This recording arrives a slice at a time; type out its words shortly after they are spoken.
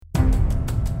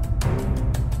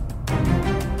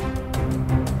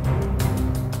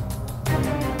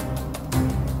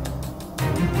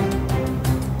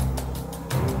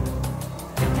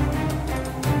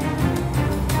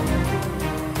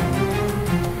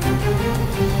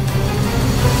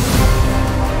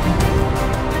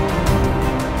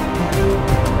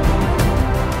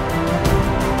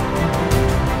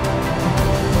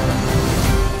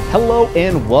Hello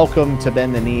and welcome to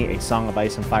Bend the Knee, a Song of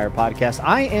Ice and Fire podcast.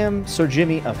 I am Sir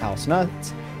Jimmy of House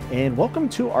Nuts, and welcome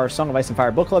to our Song of Ice and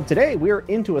Fire book club. Today we are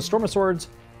into A Storm of Swords,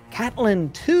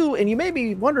 Catelyn 2, and you may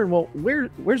be wondering, well,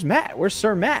 where's Matt? Where's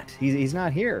Sir Matt? He's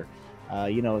not here.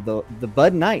 The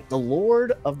Bud Knight, the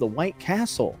Lord of the White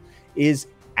Castle, is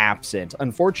absent.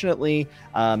 Unfortunately,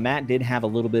 Matt did have a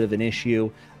little bit of an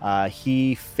issue.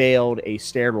 He failed a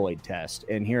steroid test,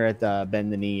 and here at the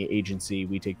Bend the Knee agency,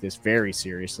 we take this very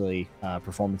seriously.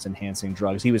 Performance-enhancing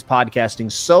drugs. He was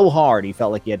podcasting so hard he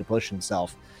felt like he had to push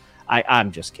himself.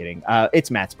 I'm just kidding.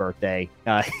 It's Matt's birthday.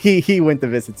 He went to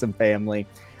visit some family.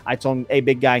 I told him, "Hey,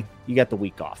 big guy, you got the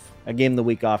week off." I gave him the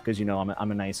week off because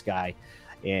I'm a nice guy,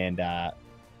 and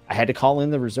I had to call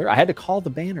in the reserve. I had to call the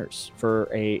banners for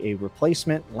a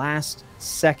replacement last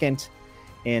second.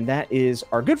 And that is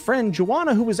our good friend,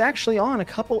 Joanna, who was actually on a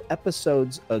couple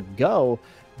episodes ago.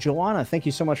 Joanna, thank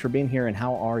you so much for being here. And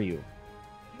how are you?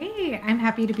 Hey, I'm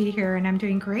happy to be here and I'm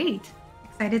doing great.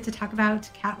 Excited to talk about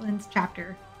Catelyn's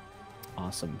chapter.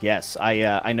 Awesome. Yes,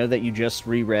 I know that you just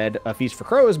reread A Feast for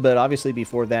Crows, but obviously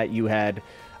before that you had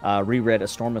reread A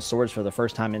Storm of Swords for the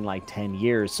first time in like 10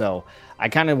 years. So I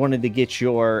kind of wanted to get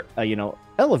your,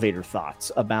 elevator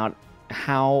thoughts about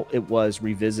how it was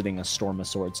revisiting A Storm of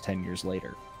Swords 10 years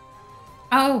later.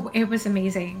 Oh, it was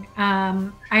amazing.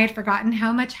 I had forgotten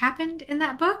how much happened in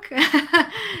that book.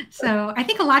 So I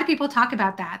think a lot of people talk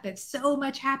about that so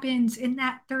much happens in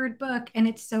that third book. And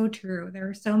it's so true. There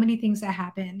are so many things that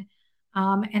happen.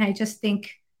 And I just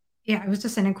think, it was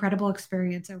just an incredible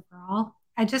experience overall.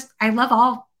 I love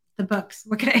all the books.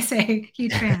 What can I say?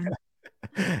 Huge fan.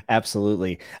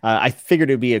 Absolutely. I figured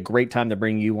it'd be a great time to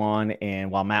bring you on, and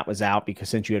while Matt was out, because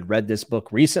since you had read this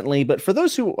book recently, but for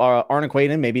those who aren't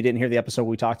acquainted, maybe didn't hear the episode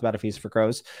we talked about A Feast for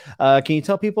Crows, can you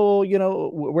tell people,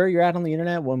 where you're at on the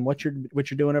internet, what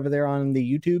you're doing over there on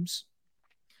the YouTubes?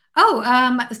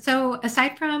 So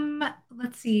aside from,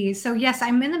 let's see. So yes,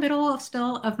 I'm in the middle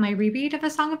still of my reread of A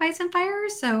Song of Ice and Fire.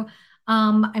 So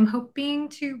I'm hoping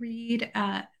to read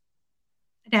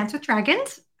Dance with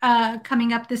Dragons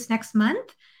coming up this next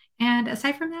month. And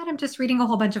aside from that, I'm just reading a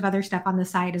whole bunch of other stuff on the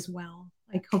side as well,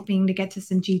 like hoping to get to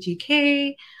some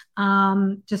GGK,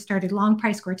 just started Long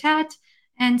Price Quartet,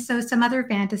 and so some other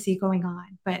fantasy going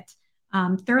on, but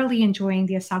thoroughly enjoying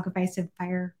the A Song of Ice and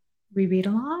Fire reread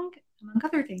along, among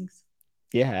other things.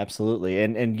 Yeah, absolutely.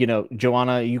 And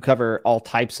Joanna, you cover all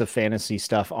types of fantasy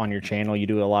stuff on your channel. You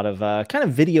do a lot of kind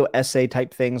of video essay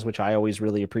type things, which I always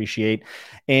really appreciate.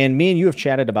 And me and you have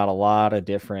chatted about a lot of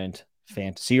different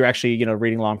fantasy. You're actually,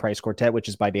 reading Long Price Quartet, which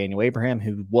is by Daniel Abraham,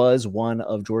 who was one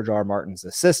of George R. R. Martin's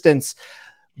assistants.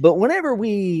 But whenever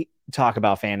we talk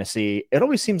about fantasy, it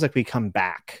always seems like we come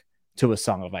back to A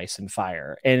Song of Ice and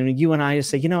Fire. And you and I just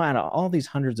say, out of all these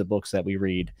hundreds of books that we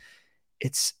read,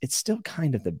 it's still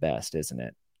kind of the best, isn't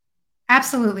it?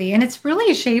 Absolutely. And it's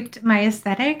really shaped my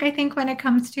aesthetic, I think, when it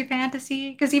comes to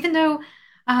fantasy. Because even though,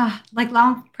 like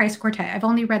Long Price Quartet, I've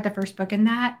only read the first book in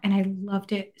that, and I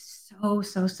loved it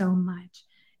so much.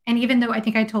 And even though I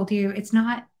think I told you it's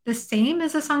not the same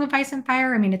as A Song of Ice and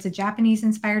Fire, I mean, it's a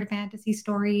Japanese-inspired fantasy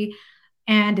story,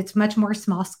 and it's much more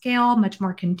small scale, much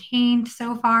more contained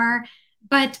so far.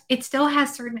 But it still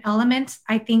has certain elements,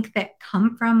 I think, that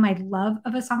come from my love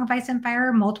of A Song of Ice and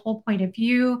Fire, multiple point of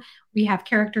view. We have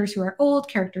characters who are old,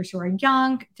 characters who are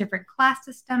young, different class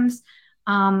systems,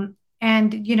 and,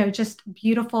 just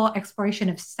beautiful exploration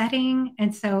of setting.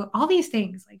 And so all these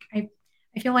things, like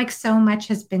I feel like so much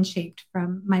has been shaped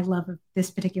from my love of this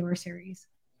particular series.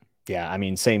 Yeah, I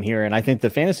mean, same here. And I think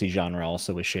the fantasy genre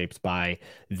also was shaped by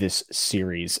this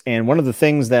series. And one of the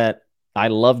things that I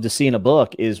love to see in a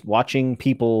book is watching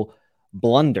people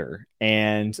blunder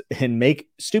and make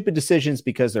stupid decisions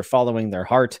because they're following their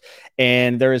heart.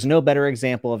 And there is no better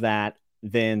example of that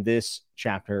than this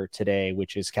chapter today,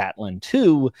 which is Catelyn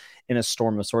 2 in A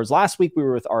Storm of Swords. Last week, we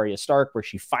were with Arya Stark, where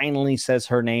she finally says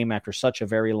her name after such a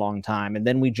very long time. And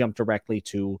then we jump directly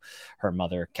to her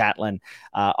mother, Catelyn.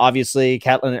 Obviously,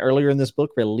 Catelyn earlier in this book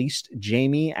released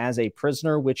Jaime as a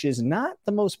prisoner, which is not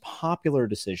the most popular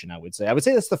decision, I would say. I would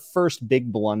say that's the first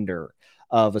big blunder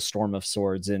of A Storm of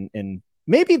Swords. And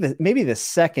maybe the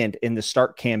second in the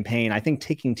Stark campaign. I think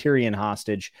taking Tyrion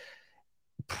hostage,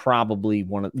 probably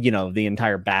one of, the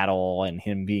entire battle and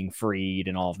him being freed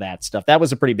and all of that stuff. That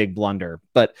was a pretty big blunder,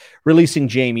 but releasing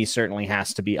Jaime certainly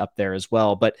has to be up there as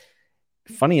well. But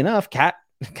funny enough,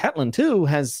 Catelyn 2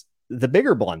 has the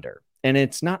bigger blunder, and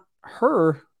it's not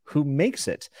her who makes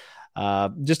it.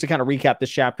 Just to kind of recap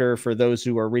this chapter for those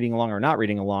who are reading along or not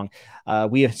reading along,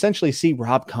 we essentially see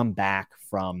Robb come back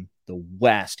from the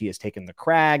West. He has taken the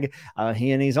crag,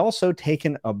 and he's also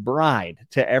taken a bride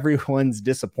to everyone's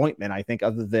disappointment, I think,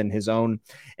 other than his own.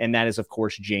 And that is, of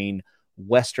course, Jane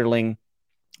Westerling.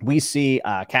 We see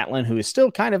Catelyn, who is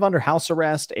still kind of under house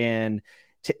arrest and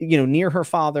near her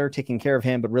father, taking care of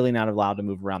him, but really not allowed to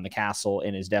move around the castle,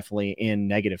 and is definitely in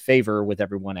negative favor with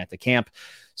everyone at the camp.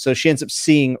 So she ends up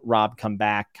seeing Robb come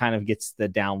back, kind of gets the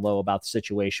down low about the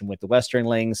situation with the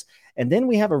Westerlings. And then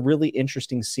we have a really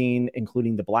interesting scene,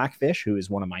 including the Blackfish, who is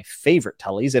one of my favorite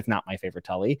Tullys, if not my favorite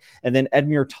Tully, and then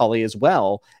Edmure Tully as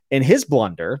well, and his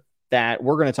blunder, that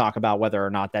we're going to talk about whether or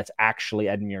not that's actually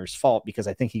Edmure's fault, because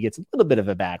I think he gets a little bit of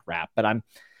a bad rap. But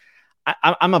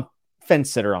I'm a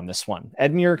fence sitter on this one.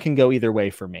 Edmure can go either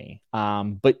way for me.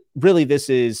 But really, this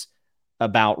is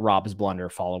about Robb's blunder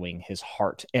following his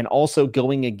heart, and also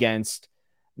going against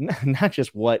not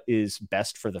just what is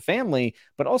best for the family,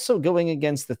 but also going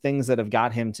against the things that have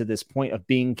got him to this point of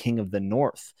being king of the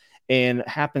North. And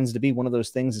happens to be one of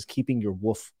those things is keeping your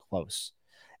wolf close.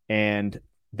 And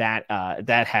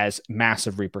that has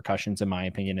massive repercussions, in my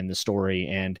opinion, in the story.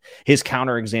 And his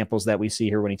counterexamples that we see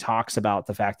here when he talks about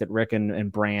the fact that Rick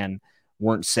and Bran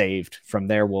weren't saved from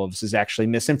their wolves is actually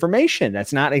misinformation.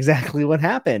 That's not exactly what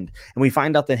happened. And we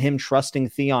find out that him trusting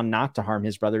Theon not to harm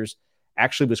his brothers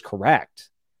actually was correct.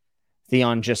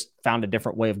 Theon just found a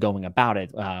different way of going about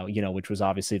it, which was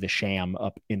obviously the sham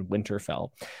up in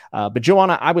Winterfell. But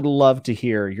Joanna, I would love to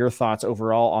hear your thoughts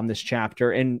overall on this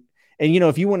chapter. And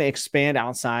if you want to expand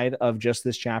outside of just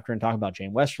this chapter and talk about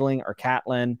Jane Westerling or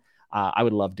Catelyn, I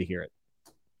would love to hear it.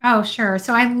 Oh, sure.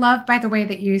 So I love, by the way,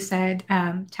 that you said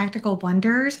tactical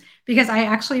blunders, because I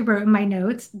actually wrote in my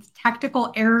notes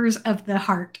tactical errors of the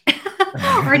heart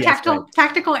or Yes,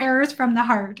 tactical errors from the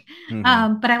heart.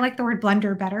 Mm-hmm. But I like the word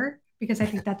blunder better because I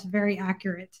think that's very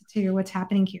accurate to what's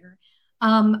happening here.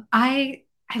 I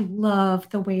love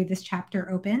the way this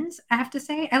chapter opens. I have to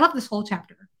say, I love this whole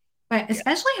chapter, but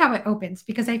especially how it opens,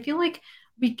 because I feel like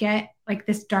we get like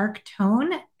this dark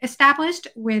tone established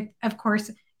with, of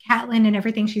course, Catelyn and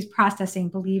everything she's processing,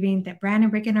 believing that Bran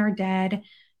and Rickon are dead,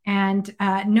 and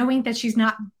knowing that she's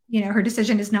not, her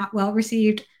decision is not well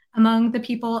received among the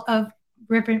people of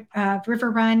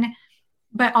River Run,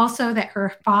 but also that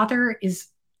her father is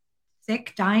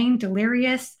sick, dying,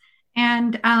 delirious,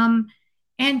 and that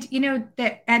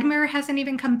Edmure hasn't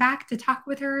even come back to talk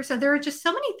with her. So there are just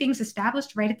so many things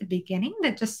established right at the beginning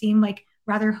that just seem like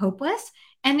rather hopeless.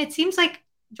 And it seems like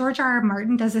George R.R.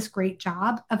 Martin does this great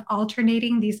job of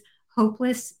alternating these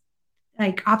hopeless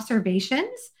like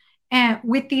observations and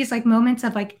with these like moments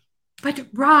of like, but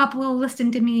Robb will listen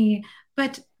to me,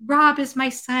 but Robb is my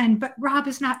son, but Robb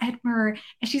is not Edmure.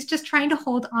 And she's just trying to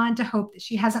hold on to hope that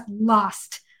she hasn't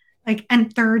lost like a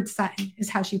third son, is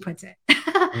how she puts it.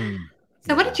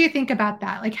 So what did you think about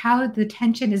that? Like how the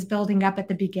tension is building up at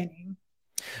the beginning?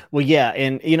 Well, yeah.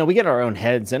 And, we get our own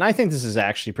heads. And I think this is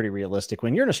actually pretty realistic.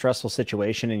 When you're in a stressful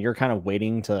situation and you're kind of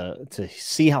waiting to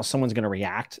see how someone's going to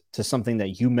react to something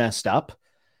that you messed up,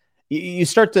 you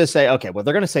start to say, okay, well,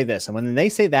 they're going to say this. And when they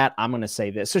say that, I'm going to say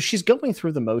this. So she's going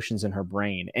through the motions in her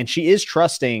brain, and she is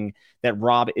trusting that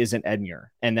Robb isn't Edmure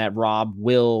and that Robb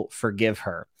will forgive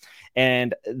her.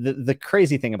 And the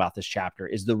crazy thing about this chapter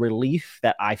is the relief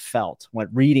that I felt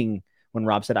when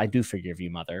Robb said, I do forgive you,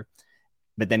 mother.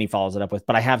 But then he follows it up with,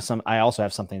 but I also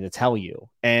have something to tell you.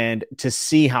 And to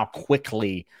see how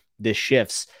quickly this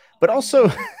shifts, but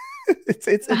also it's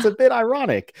a bit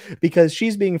ironic because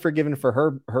she's being forgiven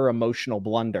for her emotional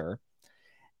blunder.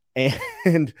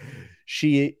 And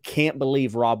she can't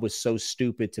believe Robb was so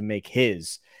stupid to make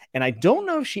his. And I don't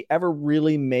know if she ever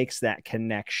really makes that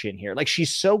connection here. Like,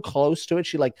 she's so close to it.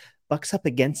 She like bucks up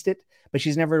against it, but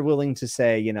she's never willing to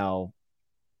say,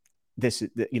 this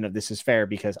is fair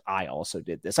because I also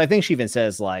did this. I think she even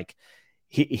says like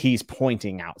he's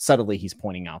pointing out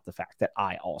the fact that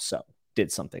I also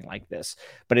did something like this,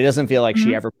 but it doesn't feel like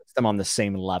she ever puts them on the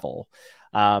same level.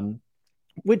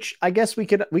 Which I guess we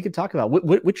could talk about.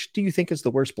 Which do you think is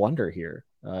the worst blunder here?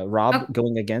 Robb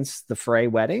going against the Frey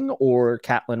wedding or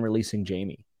Catelyn releasing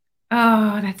Jaime?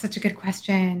 Oh, that's such a good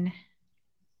question.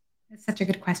 That's such a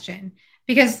good question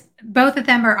because both of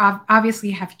them are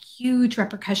obviously have huge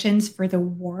repercussions for the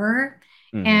war.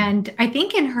 Mm-hmm. And I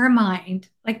think in her mind,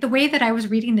 like the way that I was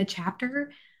reading the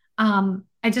chapter,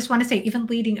 I just want to say, even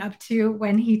leading up to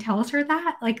when he tells her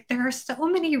that, like there are so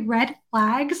many red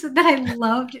flags that I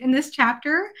loved in this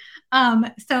chapter.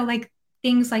 So like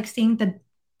things like seeing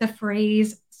the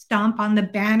phrase "stomp on the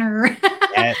banner,"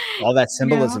 yes, all that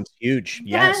symbolism is huge.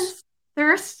 Yes.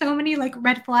 There are so many like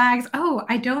red flags. Oh,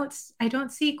 I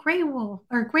don't see Grey Wolf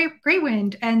or Grey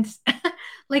Wind, and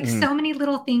like so many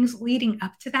little things leading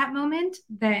up to that moment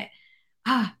that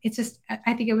it's just,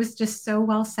 I think it was just so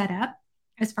well set up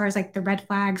as far as like the red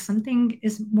flags. Something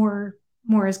is more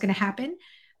is going to happen.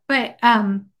 But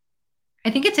I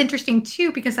think it's interesting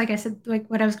too, because like I said, like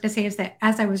what I was going to say is that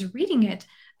as I was reading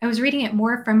it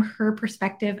more from her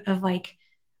perspective of like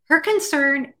her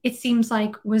concern, it seems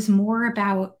like was more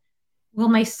about, will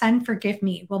my son forgive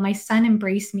me? Will my son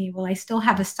embrace me? Will I still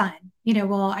have a son?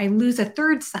 Will I lose a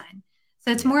third son?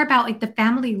 So it's Yeah. more about like the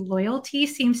family loyalty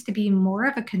seems to be more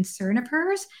of a concern of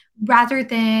hers rather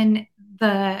than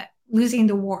the losing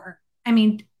the war. I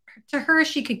mean, to her,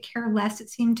 she could care less, it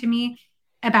seemed to me,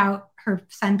 about her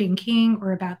son being king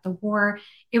or about the war.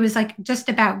 It was like just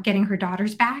about getting her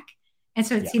daughters back. And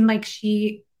so it Yeah. seemed like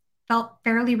she felt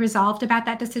fairly resolved about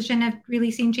that decision of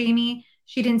releasing Jamie.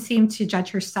 She didn't seem to judge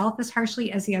herself as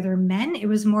harshly as the other men. It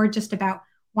was more just about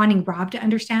wanting Rob to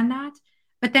understand that.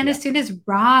 But then Yeah. as soon as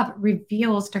Rob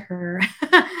reveals to her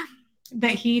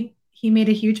that he made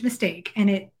a huge mistake,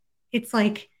 and it's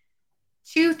like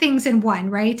two things in one,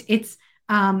 right? It's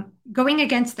going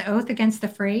against the oath, against the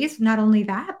phrase, not only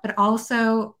that, but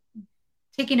also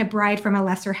taking a bride from a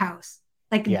lesser house,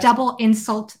 like Yes. double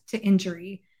insult to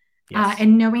injury. Yes.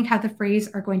 And knowing how the Freys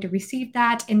are going to receive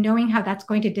that and knowing how that's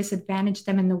going to disadvantage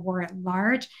them in the war at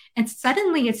large. And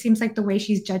suddenly it seems like the way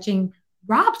she's judging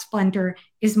Rob's blunder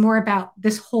is more about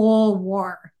this whole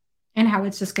war and how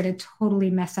it's just going to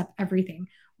totally mess up everything.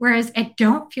 Whereas I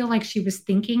don't feel like she was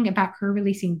thinking about her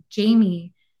releasing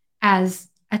Jamie as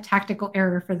a tactical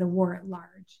error for the war at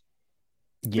large.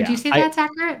 Would you Yeah. say that's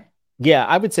accurate? Yeah,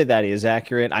 I would say that is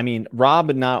accurate. I mean,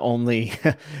 Rob not only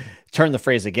turned the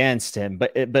phrase against him,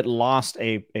 but lost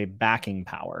a backing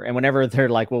power. And whenever they're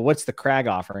like, "Well, what's the Crag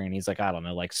offering?" And he's like, "I don't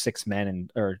know, like 6 men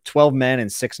and or 12 men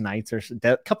and 6 knights or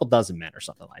a couple dozen men or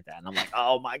something like that." And I'm like,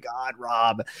 "Oh my God,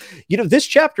 Rob!" This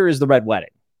chapter is the Red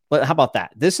Wedding. But how about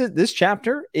that? This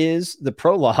chapter is the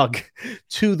prologue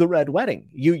to the Red Wedding.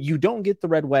 You don't get the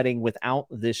Red Wedding without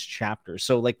this chapter.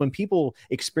 So like when people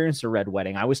experience a Red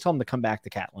Wedding, I always tell them to come back to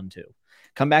Catelyn 2.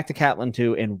 Come back to Catelyn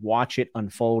 2 and watch it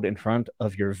unfold in front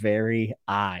of your very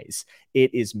eyes.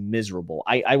 It is miserable.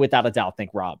 I without a doubt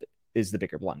think Rob is the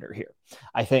bigger blunder here.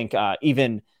 I think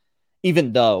even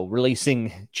though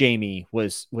releasing Jamie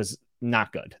was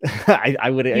not good. I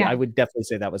Yeah. would definitely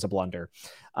say that was a blunder.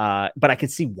 But I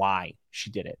could see why she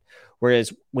did it.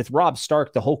 Whereas with Robb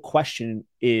Stark, the whole question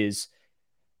is,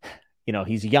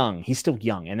 he's young. He's still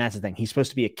young. And that's the thing. He's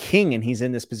supposed to be a king and he's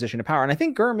in this position of power. And I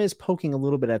think Gurm is poking a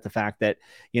little bit at the fact that,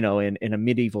 in a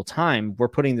medieval time, we're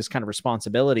putting this kind of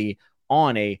responsibility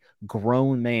on a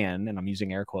grown man, and I'm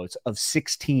using air quotes, of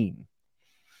 16.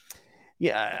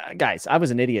 Yeah, guys, I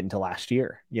was an idiot until last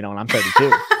year, and I'm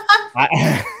 32.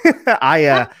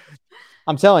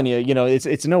 I'm telling you,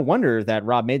 it's no wonder that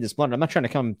Rob made this blunder. I'm not trying to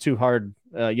come too hard,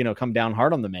 come down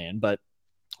hard on the man,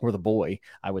 or the boy,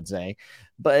 I would say,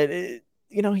 but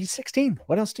he's 16.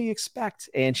 What else do you expect?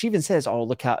 And she even says, "Oh,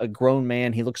 look how a grown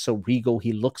man. He looks so regal.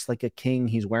 He looks like a king.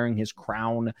 He's wearing his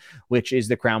crown, which is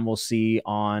the crown we'll see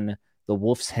on the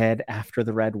wolf's head after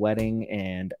the Red Wedding."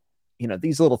 And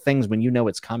these little things, when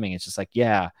it's coming, it's just like,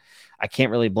 yeah, I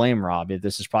can't really blame Rob.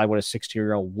 This is probably what a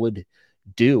 16-year-old would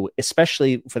do,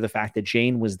 especially for the fact that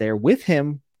Jane was there with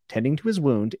him, tending to his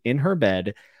wound in her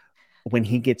bed when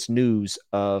he gets news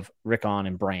of Rickon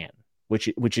and Bran, which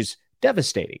is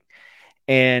devastating.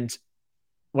 And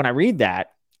when I read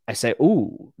that, I say,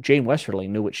 "Ooh, Jane Westerling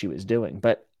knew what she was doing."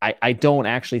 But I don't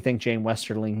actually think Jane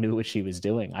Westerling knew what she was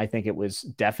doing. I think it was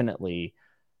definitely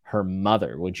her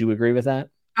mother. Would you agree with that?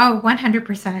 Oh,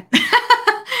 100%.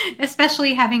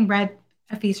 Especially having read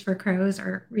A Feast for Crows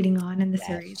or reading on in the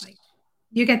series. Yes. Like,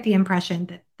 you get the impression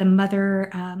that the mother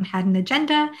had an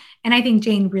agenda. And I think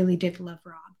Jane really did love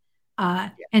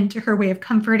Rob. And her way of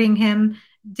comforting him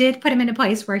did put him in a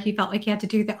place where he felt like he had to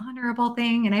do the honorable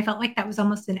thing. And I felt like that was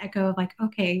almost an echo of like,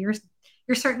 okay, you're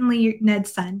certainly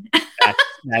Ned's son.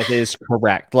 That is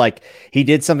correct. Like, he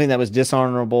did something that was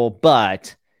dishonorable,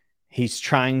 but he's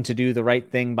trying to do the right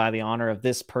thing by the honor of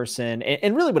this person.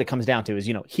 And really what it comes down to is,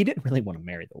 he didn't really want to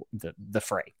marry the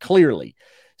Frey, clearly.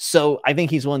 So I think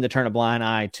he's willing to turn a blind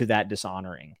eye to that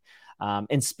dishonoring.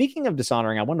 And speaking of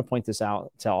dishonoring, I want to point this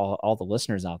out to all the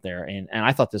listeners out there. And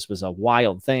I thought this was a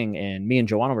wild thing. And me and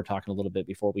Joanna were talking a little bit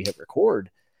before we hit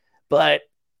record. But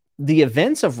the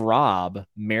events of Rob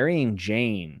marrying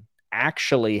Jane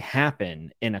actually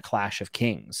happen in A Clash of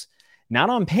Kings. Not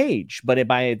on page, but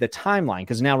by the timeline.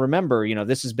 Because now remember,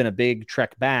 this has been a big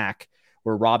trek back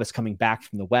where Rob is coming back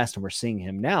from the West and we're seeing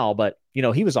him now. But,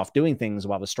 he was off doing things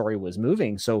while the story was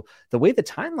moving. So the way the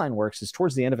timeline works is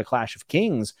towards the end of A Clash of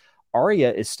Kings,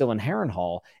 Arya is still in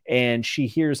Harrenhal and she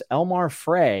hears Elmar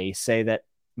Frey say that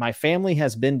my family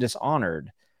has been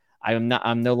dishonored.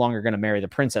 I'm no longer going to marry the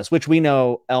princess, which we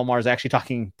know Elmar's actually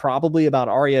talking probably about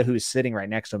Arya, who's sitting right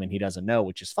next to him and he doesn't know,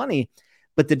 which is funny.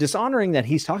 But the dishonoring that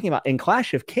he's talking about in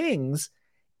Clash of Kings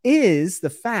is the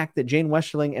fact that Jane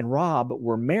Westerling and Robb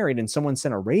were married and someone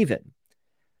sent a raven.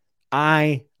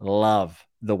 I love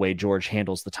the way George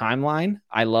handles the timeline.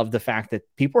 I love the fact that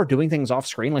people are doing things off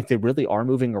screen, like they really are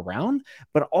moving around,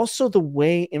 but also the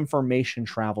way information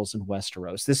travels in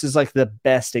Westeros. This is like the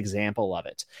best example of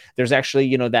it. There's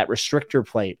actually, that restrictor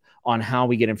plate on how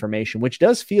we get information, which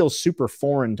does feel super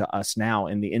foreign to us now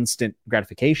in the instant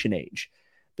gratification age.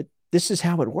 But this is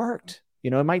how it worked.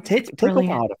 It might It's take a brilliant.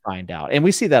 while to find out. And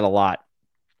we see that a lot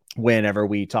whenever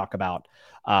we talk about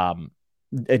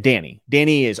Danny.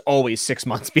 Danny is always 6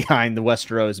 months behind the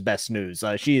Westeros best news.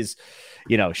 She's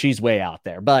way out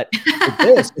there. But with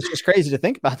this, it's just crazy to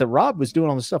think about that Robb was doing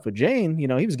all this stuff with Jane.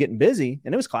 He was getting busy,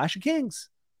 and it was Clash of Kings.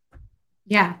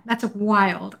 Yeah, that's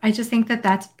wild. I just think that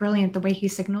that's brilliant the way he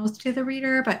signals to the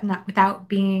reader, but not without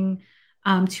being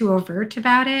too overt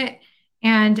about it.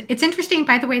 And it's interesting,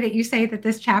 by the way, that you say that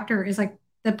this chapter is like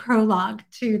the prologue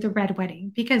to the Red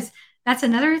Wedding, because that's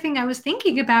another thing I was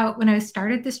thinking about when I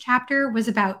started this chapter was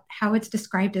about how it's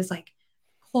described as like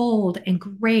cold and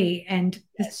gray and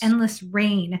this Yes. endless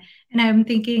rain. And I'm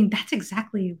thinking that's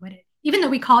exactly what it, even though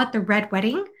we call it the Red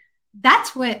Wedding,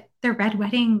 that's what the Red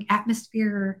Wedding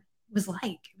atmosphere was like.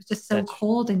 It was just so That's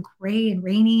cold and gray and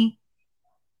rainy.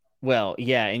 Well,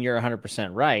 yeah, and you're 100%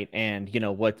 right. And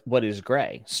what is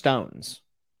gray? Stones.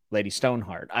 Lady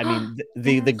Stoneheart. I mean,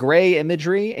 the Yes. gray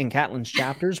imagery in Catelyn's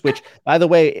chapters, which, by the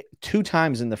way, 2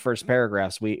 times in the first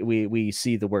paragraphs we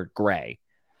see the word gray,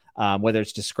 whether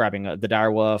it's describing the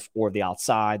direwolf or the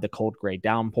outside, the cold gray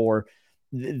downpour.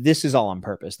 This is all on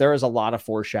purpose. There is a lot of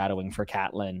foreshadowing for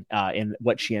Catelyn in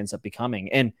what she ends up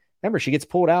becoming. And remember, she gets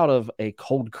pulled out of a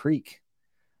cold creek.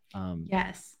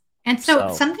 Yes. And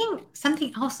so So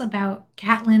something else about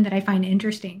Catelyn that I find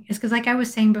interesting is because like I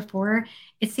was saying before,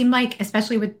 it seemed like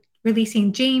especially with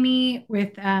releasing Jamie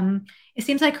with it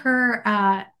seems like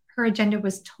her agenda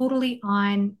was totally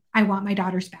on I want my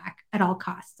daughters back at all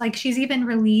costs. Like she's even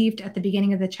relieved at the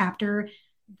beginning of the chapter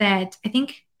that I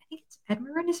think it's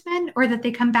Edmure and his men or that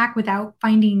they come back without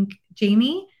finding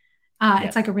Jamie. yeah,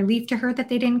 It's like a relief to her that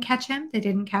they didn't catch him, they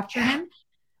didn't capture him.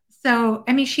 So,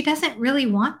 I mean, she doesn't really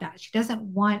want that. She doesn't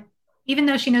want, even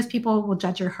though she knows people will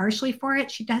judge her harshly for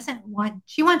it, she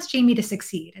wants Jamie to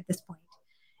succeed at this point.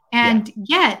 yeah, And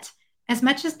yet, as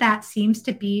much as that seems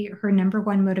to be her number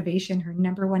one motivation, her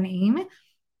number one aim,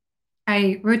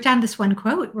 I wrote down this one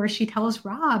quote where she tells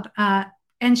Robb,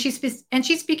 and she's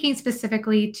speaking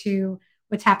specifically to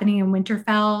what's happening in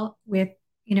Winterfell with,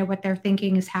 what they're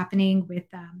thinking is happening with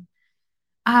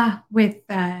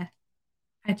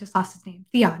I just lost his name,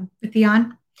 Theon. With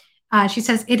Theon, she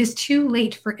says, "It is too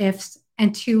late for ifs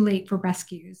and too late for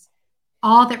rescues.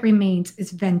 All that remains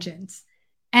is vengeance."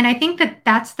 And I think that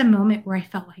that's the moment where I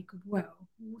felt like, whoa,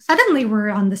 suddenly we're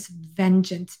on this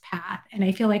vengeance path. And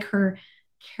I feel like her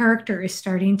character is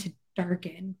starting to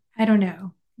darken. I don't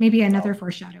know. Maybe another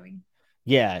foreshadowing.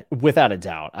 yeah, without a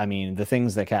doubt. I mean, the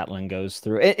things that Catelyn goes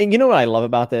through, and you know what I love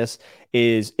about this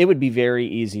is it would be very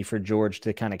easy for George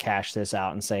to kind of cash this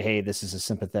out and say, "Hey, this is a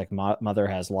sympathetic mother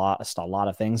has lost a lot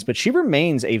of things," but she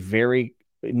remains a very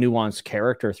nuanced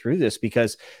character through this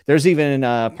because there's even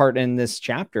a part in this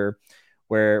chapter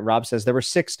where Robb says there were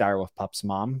 6 direwolf pups,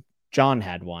 Mom. John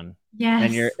had one.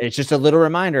 And Yes. it's just a little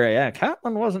reminder. Yeah,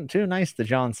 Catelyn wasn't too nice to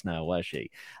Jon Snow, was she?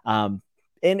 Um,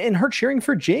 and her cheering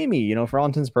for Jamie, for all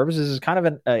intents and purposes, is kind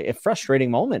of a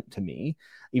frustrating moment to me,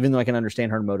 even though I can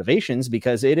understand her motivations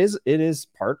because it is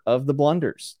part of the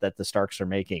blunders that the Starks are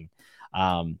making.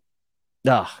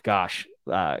 Oh gosh,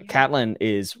 Yeah. Catelyn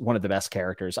is one of the best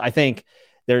characters. I think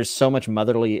there's so much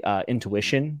motherly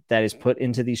intuition that is put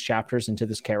into these chapters, into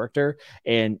this character.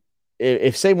 And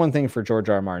if say one thing for George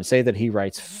R. R. Martin, say that he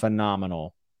writes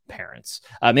phenomenal parents.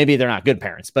 Maybe they're not good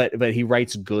parents, but he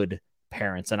writes good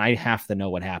parents, and I have to know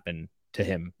what happened to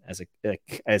him as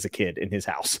a kid in his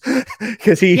house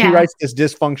because he Yeah. writes this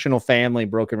dysfunctional family,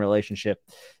 broken relationship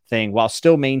thing while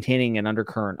still maintaining an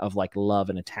undercurrent of like love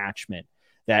and attachment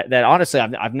that honestly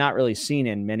I've not really seen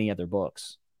in many other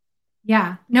books.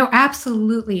 Yeah, no,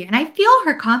 absolutely. And I feel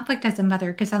her conflict as a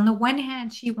mother because, on the one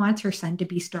hand, she wants her son to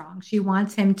be strong. She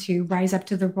wants him to rise up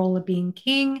to the role of being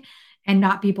king and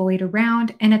not be bullied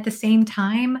around. And at the same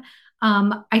time,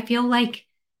 I feel like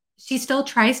she still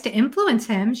tries to influence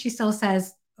him. She still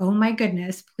says, "Oh my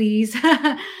goodness, please,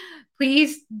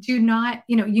 please do not,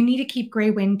 you need to keep Grey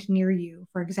Wind near you,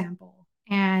 for example.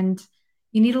 And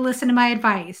you need to listen to my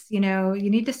advice. You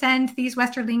need to send these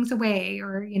Westerlings away,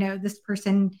 or, this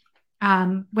person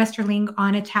Westerling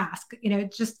on a task.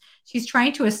 It's just she's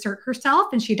trying to assert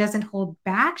herself and she doesn't hold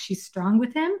back. She's strong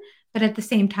with him, but at the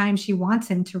same time, she wants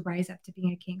him to rise up to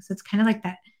being a king. So it's kind of like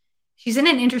that. She's in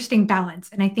an interesting balance.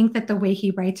 And I think that the way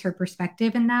he writes her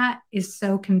perspective in that is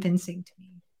so convincing to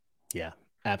me. Yeah,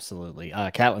 absolutely.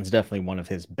 Catelyn's definitely one of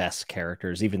his best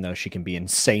characters, even though she can be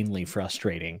insanely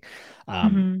frustrating.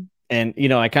 Um, Mm-hmm.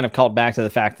 and, I kind of called back to the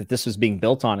fact that this was being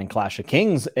built on in Clash of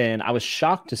Kings. And I was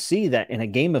shocked to see that in a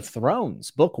Game of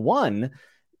Thrones, book one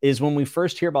is when we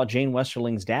first hear about Jane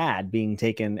Westerling's dad being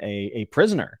taken a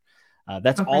prisoner.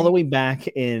 That's Oh, all the great. way back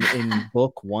in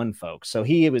book one, folks. So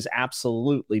he was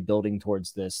absolutely building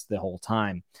towards this the whole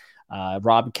time.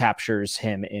 Rob captures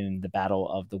him in the Battle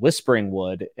of the Whispering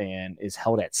Wood and is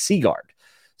held at Seaguard.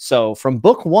 So from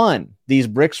book one, these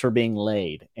bricks were being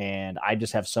laid, and I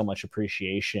just have so much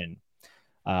appreciation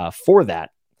for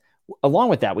that. Along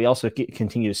with that, we also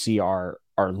continue to see our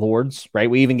lords, right?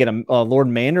 We even get a Lord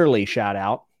Manderley shout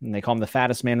out, and they call him the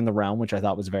fattest man in the realm, which I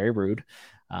thought was very rude.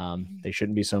 They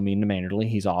shouldn't be so mean to Manderley.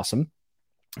 He's awesome.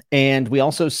 And we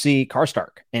also see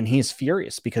Karstark, and he's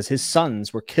furious because his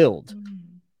sons were killed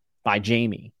by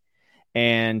Jaime.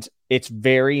 And it's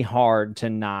very hard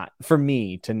for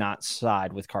me to not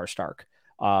side with Karstark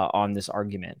on this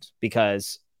argument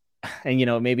because,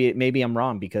 and maybe I'm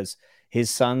wrong because his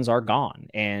sons are gone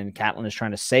and Catelyn is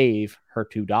trying to save her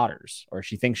two daughters, or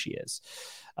she thinks she is.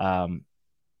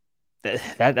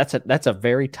 That's a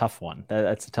very tough one.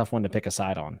 That's a tough one to pick a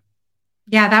side on.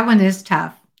 Yeah, that one is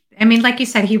tough. I mean, like you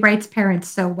said, he writes parents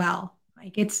so well.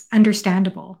 Like it's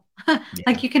understandable. Yeah.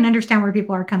 Like you can understand where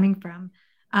people are coming from.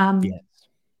 Yeah.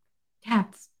 Yeah,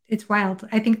 it's wild.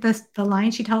 I think the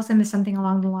line she tells him is something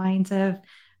along the lines of,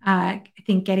 I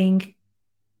think getting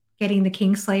the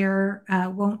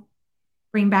Kingslayer won't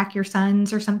bring back your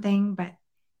sons or something, but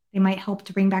they might help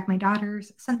to bring back my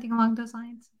daughters. Something along those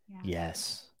lines. Yeah.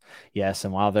 Yes. Yes.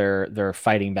 And while they're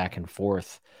fighting back and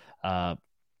forth,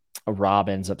 Rob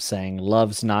ends up saying,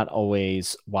 "Love's not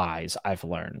always wise, I've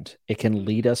learned. It can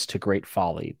lead us to great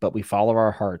folly, but we follow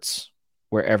our hearts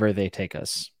wherever they take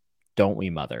us. Don't we,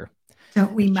 mother?"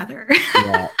 Don't we, mother?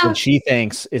 Yeah. And she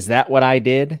thinks, "Is that what I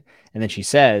did?" And then she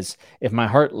says, "If my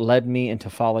heart led me into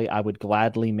folly, I would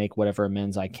gladly make whatever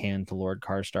amends I can to Lord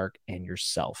Karstark and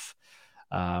yourself."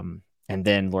 And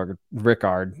then Lord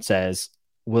Rickard says,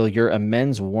 "Will your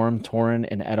amends warm Torrin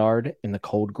and Eddard in the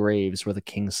cold graves where the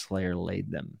Kingslayer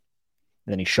laid them?"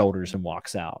 And then he shoulders and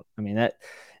walks out. I mean,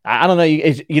 I don't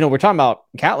know. We're talking about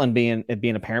Catelyn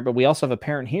being a parent, but we also have a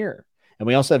parent here. And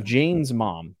we also have Jane's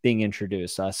mom being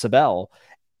introduced, Sibel.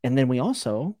 And then we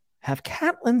also have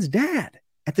Catelyn's dad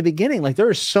at the beginning. Like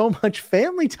there is so much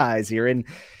family ties here. And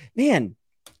man,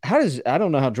 I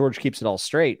don't know how George keeps it all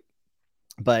straight,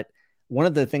 but one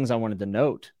of the things I wanted to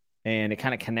note, and it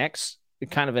kind of connects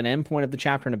kind of an end point of the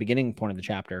chapter and a beginning point of the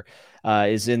chapter,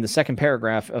 is in the second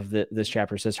paragraph of this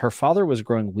chapter. It says, "Her father was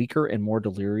growing weaker and more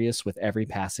delirious with every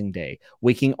passing day,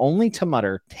 waking only to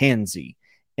mutter Tansy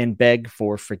and beg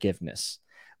for forgiveness."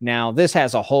 Now, this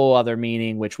has a whole other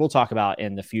meaning, which we'll talk about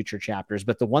in the future chapters.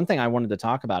 But the one thing I wanted to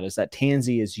talk about is that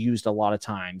Tansy is used a lot of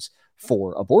times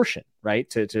for abortion, right?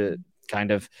 To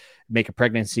kind of make a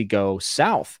pregnancy go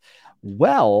south.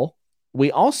 Well, we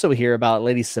also hear about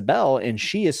Lady Sibel, and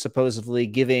she is supposedly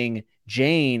giving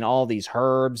Jane all these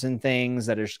herbs and things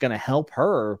that are going to help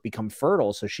her become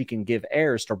fertile so she can give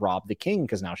heirs to Rob the King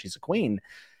because now she's a queen.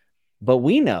 But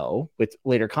we know with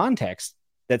later context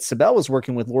that Sibel was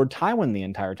working with Lord Tywin the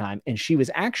entire time, and she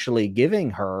was actually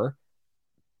giving her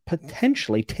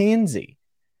potentially Tansy.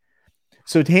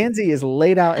 So Tansy is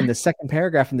laid out in the second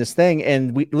paragraph in this thing,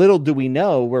 and little do we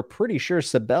know, we're pretty sure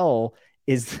Sibel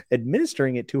is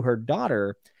administering it to her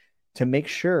daughter to make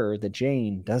sure that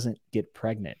Jane doesn't get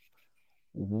pregnant.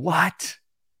 What?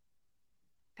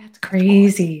 That's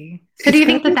crazy. So do you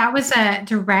think that that was a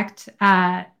direct,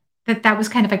 that was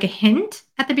kind of like a hint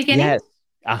at the beginning? Yes,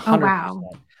 a Oh, hundred wow.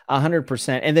 percent.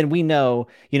 100%. And then we know,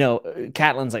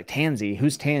 Catelyn's like, Tansy,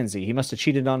 who's Tansy? He must have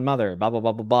cheated on mother, blah, blah,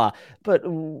 blah, blah, blah. But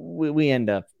we end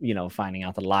up, finding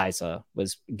out that Liza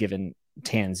was given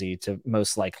Tansy to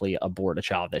most likely abort a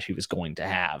child that she was going to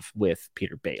have with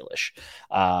Peter Baelish.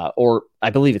 Or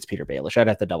I believe it's Peter Baelish. I'd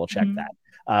have to double check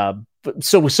that. But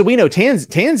so we know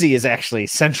Tansy is actually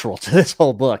central to this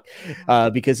whole book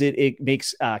because it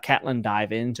makes Catelyn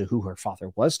dive into who her father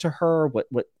was to her,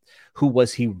 who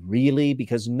was he really?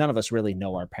 Because none of us really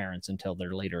know our parents until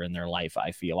they're later in their life.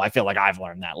 I feel like I've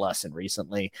learned that lesson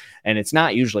recently, and it's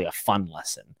not usually a fun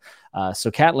lesson.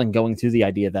 So Catelyn going through the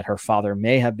idea that her father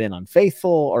may have been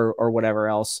unfaithful or whatever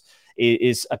else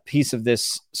is a piece of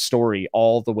this story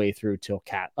all the way through till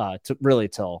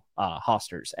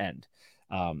Hoster's end.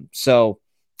 So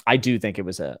I do think it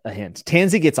was a hint.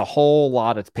 Tansy gets a whole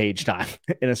lot of page time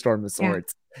in A Storm of Yeah.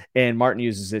 Swords, and Martin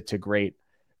uses it to great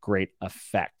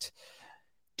effect.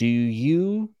 Do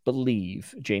you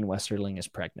believe Jane Westerling is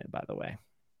pregnant, by the way?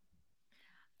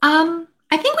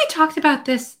 I think we talked about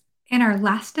this in our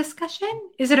last discussion.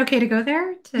 Is it okay to go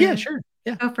there Yeah, to sure.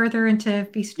 Yeah. go further into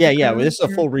Feast Yeah, for yeah. Well, Crows? this is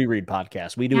a Or full reread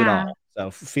podcast. We do it yeah, all.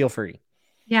 So feel free.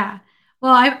 yeah.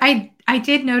 Well, I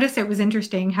did notice it was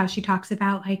interesting how she talks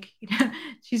about like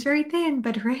she's very thin,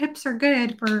 but her hips are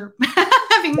good for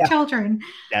having Yeah. children.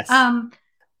 Yes. Um,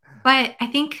 but I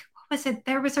think what was it?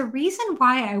 There was a reason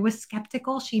why I was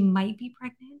skeptical she might be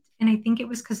pregnant, and I think it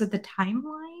was because of the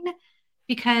timeline,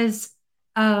 because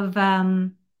of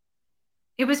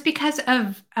it was because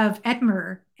of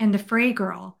Edmure and the Frey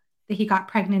girl that he got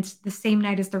pregnant the same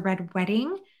night as the Red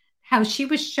Wedding. How she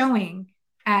was showing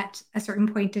at a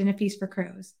certain point in A Feast for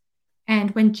Crows, and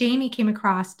when Jamie came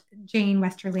across Jane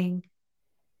Westerling,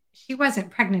 she wasn't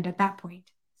pregnant at that point.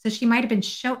 So she might have been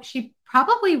she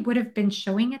probably would have been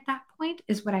showing at that point,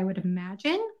 is what I would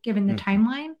imagine, given the Mhm.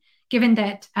 timeline, given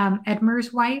that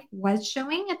Edmure's wife was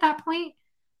showing at that point.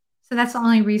 So that's the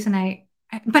only reason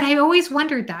but I always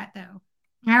wondered that though.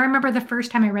 I remember the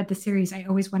first time I read the series, I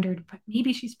always wondered, but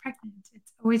maybe she's pregnant.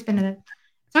 It's always been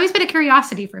a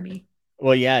curiosity for me.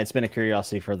 Well, yeah, it's been a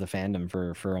curiosity for the fandom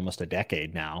for almost a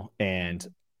decade now, and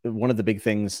one of the big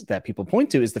things that people point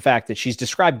to is the fact that she's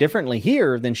described differently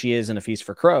here than she is in A Feast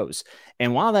for Crows.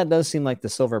 And while that does seem like the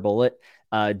silver bullet,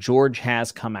 George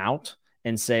has come out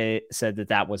and said that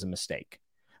that was a mistake.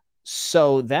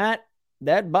 So that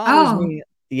bothers Oh, me.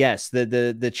 Yes,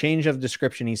 the change of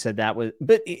description, he said that was,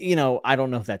 but I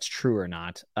don't know if that's true or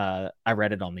not. I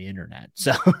read it on the internet,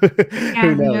 so yeah,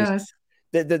 who who knows? knows?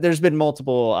 There's been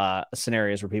multiple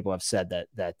scenarios where people have said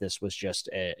that this was just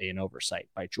an oversight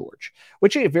by George,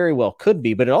 which it very well could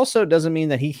be, but it also doesn't mean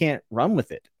that he can't run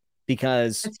with it,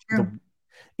 because That's the true.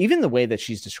 even the way that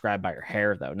she's described by her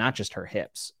hair, though, not just her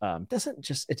hips,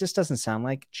 it just doesn't sound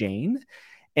like Jane.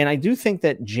 And I do think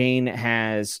that Jane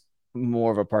has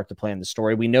more of a part to play in the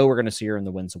story. We know we're going to see her in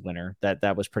The Winds of Winter.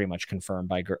 That was pretty much confirmed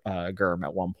by Gurm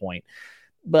at one point.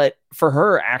 But for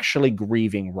her actually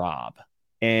grieving Rob,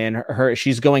 and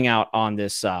she's going out on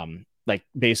this like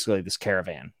basically this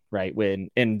caravan, right?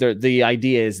 And the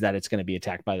idea is that it's going to be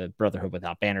attacked by the Brotherhood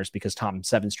Without Banners, because Tom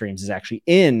Seven Streams is actually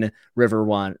in River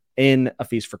One in A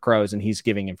Feast for Crows, and he's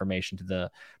giving information to the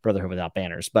Brotherhood Without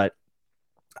Banners. But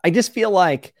I just feel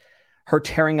like her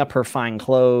tearing up her fine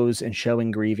clothes and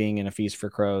showing grieving in A Feast for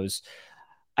Crows,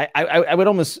 I would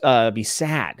almost be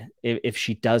sad if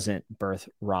she doesn't birth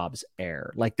Rob's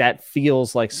heir. Like, that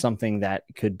feels like something that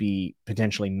could be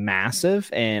potentially massive,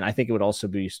 and I think it would also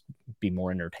be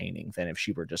more entertaining than if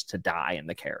she were just to die in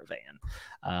the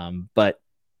caravan. But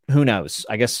who knows?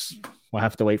 I guess we'll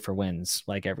have to wait for wins,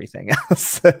 like everything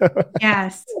else.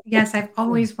 Yes, yes, I've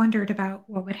always wondered about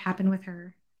what would happen with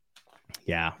her.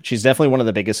 Yeah, she's definitely one of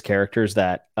the biggest characters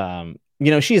that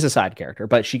she's a side character,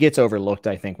 but she gets overlooked,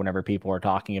 I think, whenever people are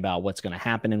talking about what's going to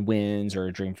happen in Winds or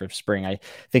A Dream for Spring. I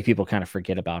think people kind of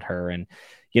forget about her. And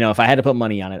if I had to put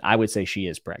money on it, I would say she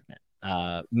is pregnant.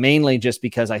 Mainly just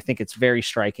because I think it's very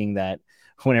striking that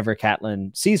whenever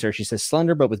Catelyn sees her, she says,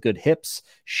 slender but with good hips,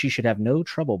 she should have no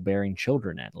trouble bearing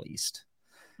children, at least.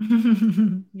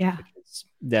 Yeah, It's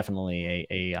definitely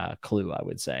a clue, I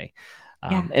would say.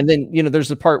 yeah. And then, there's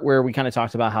the part where we kind of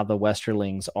talked about how the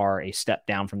Westerlings are a step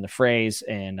down from the Freys,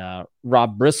 and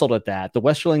Rob bristled at that. The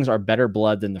Westerlings are better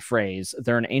blood than the Freys.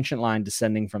 They're an ancient line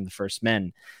descending from the first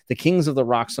men. The kings of the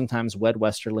rock sometimes wed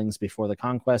Westerlings before the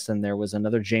conquest, and there was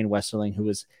another Jane Westerling who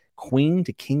was queen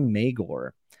to King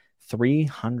Maegor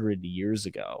 300 years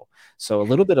ago. So a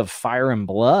little bit of fire and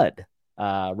blood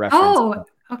reference. Oh,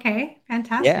 okay, Yeah.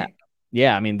 fantastic.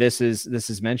 Yeah, I mean, this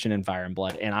is mentioned in Fire and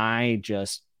Blood, and I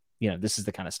just, this is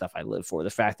the kind of stuff I live for. The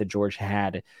fact that George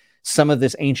had some of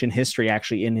this ancient history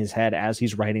actually in his head as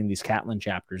he's writing these Catelyn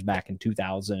chapters back in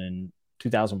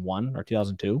 2001 or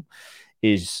 2002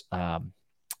 is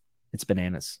it's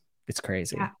bananas. It's Yeah.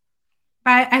 crazy.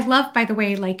 But I love, by the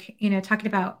way, like, talking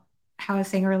about how I was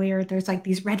saying earlier, there's like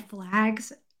these red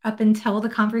flags up until the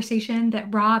conversation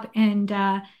that Rob and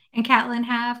Catelyn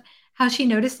have, how she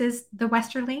notices the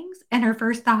Westerlings, and her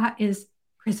first thought is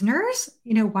prisoners.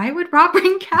 Why would Rob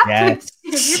bring captives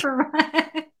to the Yes. river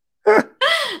run?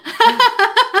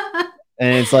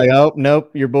 And it's like, oh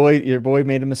nope, your boy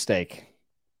made a mistake.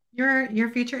 Your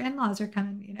future in-laws are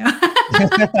coming.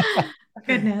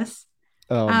 Goodness.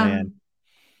 Oh man. Um,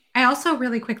 I also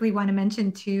really quickly want to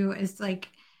mention too is like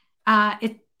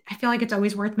it I feel like it's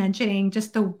always worth mentioning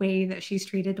just the way that she's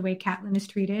treated, the way Catelyn is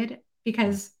treated,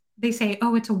 because they say,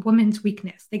 oh, it's a woman's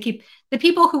weakness. They keep the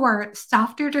people who are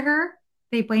softer to her,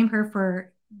 they blame her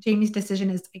for Jamie's decision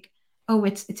as like, oh,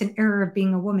 it's an error of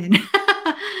being a woman.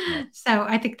 Right. So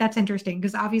I think that's interesting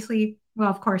because obviously, well,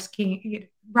 of course, King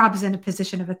Rob is in a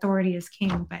position of authority as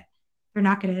king, but they're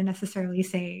not going to necessarily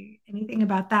say anything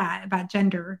about that, about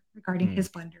gender regarding Hmm. his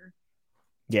blunder.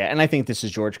 Yeah, and I think this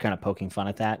is George kind of poking fun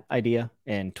at that idea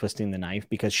and twisting the knife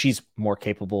because she's more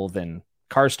capable than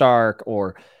Karstark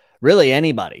or really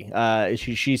anybody.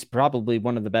 She's probably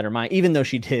one of the better minds, even though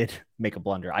she did make a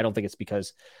blunder. I don't think it's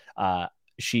because uh,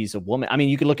 she's a woman. I mean,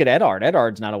 you could look at Eddard.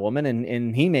 Eddard's not a woman,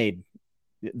 and he made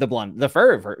the blunder, the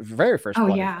very first Oh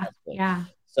blunder. yeah, yeah,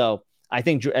 So I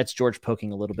think that's George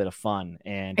poking a little bit of fun,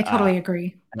 I totally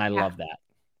agree. and I Yeah, love that.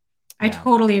 I Yeah.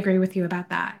 totally agree with you about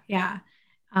that. Yeah.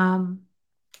 Um,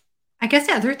 I guess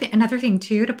another thing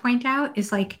too to point out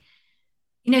is like,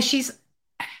 she's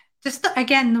just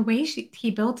again the way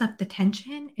he builds up the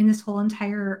tension in this whole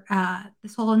entire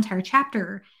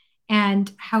chapter,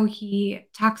 and how he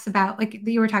talks about like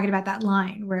you were talking about that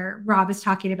line where Rob is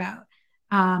talking about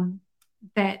um,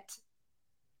 that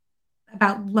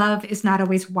about love is not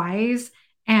always wise,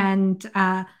 and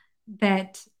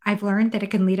that I've learned that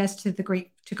it can lead us to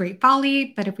great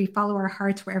folly, but if we follow our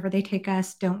hearts wherever they take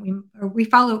us, don't we? Or we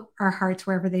follow our hearts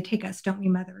wherever they take us, don't we,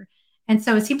 Mother? And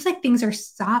so it seems like things are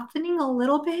softening a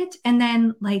little bit, and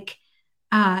then like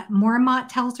Mormont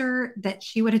tells her that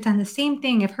she would have done the same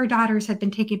thing if her daughters had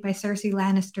been taken by Cersei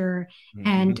Lannister. Mm-hmm.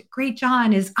 And Great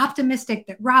John is optimistic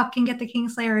that Rob can get the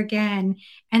Kingslayer again.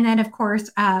 And then, of course,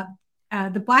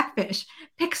 the Blackfish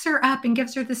picks her up and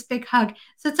gives her this big hug.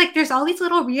 So it's like there's all these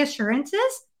little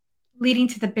reassurances leading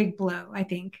to the big blow, I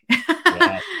think,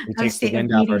 Yeah, he takes the of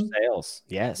wind off our meeting. sails.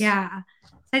 Yes. Yeah.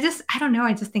 I don't know.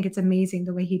 I just think it's amazing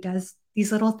the way he does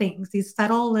these little things, these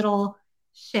subtle little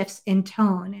shifts in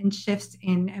tone and shifts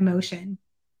in emotion.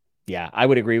 Yeah, I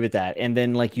would agree with that. And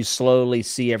then, like, you slowly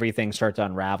see everything start to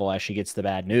unravel as she gets the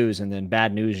bad news, and then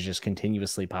bad news just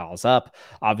continuously piles up.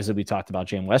 Obviously, we talked about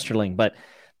Jane Westerling, but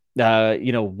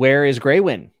where is Grey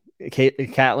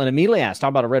Catelyn immediately asked, talk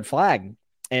about a red flag.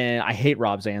 And I hate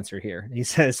Rob's answer here. He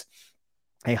says,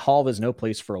 a hall is no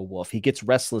place for a wolf. He gets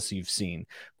restless, you've seen,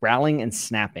 growling and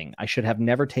snapping. I should have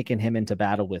never taken him into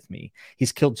battle with me.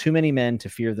 He's killed too many men to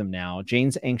fear them now.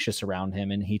 Jane's anxious around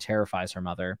him, and he terrifies her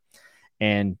mother.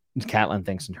 And Catelyn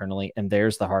thinks internally, and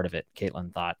there's the heart of it,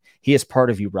 Catelyn thought. He is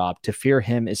part of you, Rob. To fear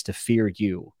him is to fear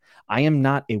you. I am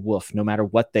not a wolf, no matter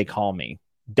what they call me.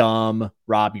 Dumb,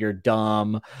 Rob, you're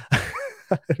dumb.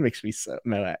 It makes me so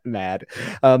mad.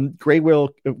 Grey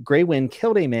Wind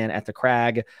killed a man at the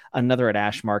Crag, another at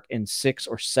Ashmark, and 6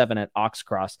 or 7 at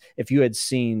Oxcross. If you had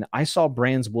seen, I saw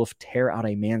Bran's wolf tear out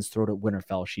a man's throat at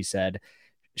Winterfell,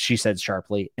 she said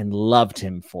sharply, and loved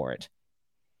him for it.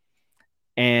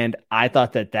 And I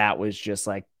thought that was just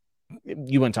like,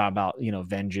 you want to talk about,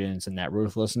 vengeance and that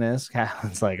ruthlessness.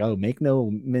 It's like, oh, mince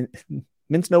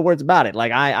no words about it.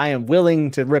 Like I am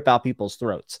willing to rip out people's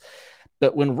throats.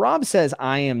 But when Rob says,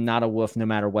 I am not a wolf, no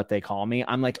matter what they call me,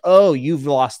 I'm like, oh, you've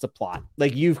lost the plot.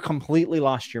 Like you've completely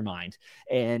lost your mind.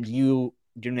 And you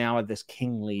now have this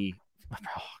kingly, oh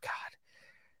God.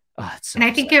 Oh, it's so And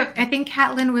upsetting. I think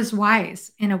Catelyn was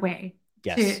wise in a way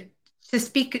Yes. to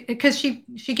speak because she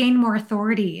gained more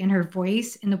authority in her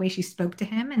voice, in the way she spoke to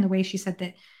him, and the way she said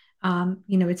that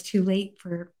it's too late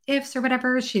for ifs or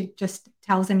whatever. She just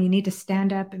tells him you need to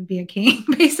stand up and be a king,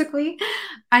 basically.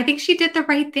 I think she did the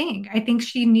right thing. I think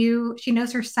she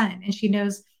knows her son, and she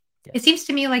knows. It Yes. seems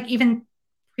to me like even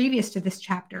previous to this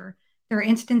chapter, there are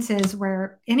instances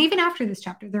where, and even after this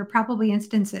chapter, there are probably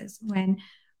instances when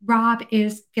Rob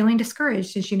is feeling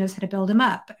discouraged and she knows how to build him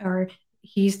up, or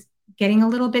he's getting a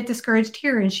little bit discouraged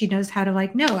here and she knows how to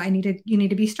like, no, you need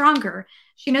to be stronger.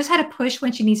 She knows how to push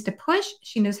when she needs to push.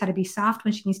 She knows how to be soft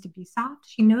when she needs to be soft.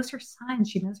 She knows her son.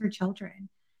 She knows her children.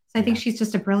 So I think Yeah. she's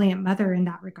just a brilliant mother in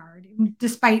that regard,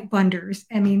 despite blunders.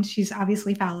 I mean, she's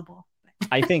obviously fallible.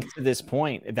 I think to this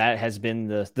point, that has been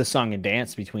the song and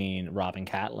dance between Rob and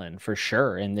Catelyn for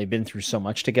sure. And they've been through so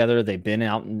much together. They've been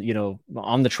out,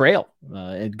 on the trail,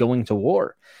 going to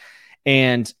war.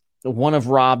 And one of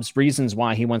Rob's reasons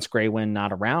why he wants Grey Wind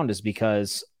not around is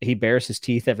because he bares his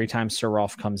teeth every time Sir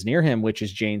Rolf comes near him, which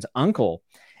is Jane's uncle.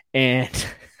 And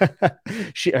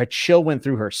a chill went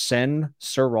through her. Send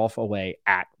Sir Rolf away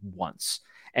at once.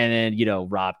 And then,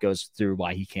 Rob goes through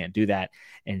why he can't do that.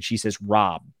 And she says,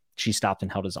 Rob, she stopped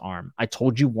and held his arm. I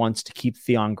told you once to keep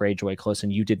Theon Greyjoy close,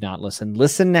 and you did not listen.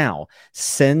 Listen now.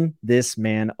 Send this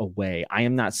man away. I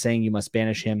am not saying you must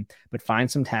banish him, but find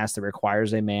some task that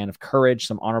requires a man of courage,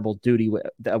 some honorable duty.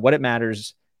 What it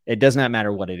matters, it does not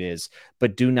matter what it is,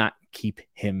 but do not keep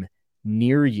him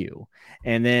near you.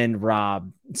 And then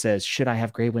Rob says, should I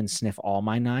have Grey Wind sniff all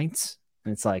my nights?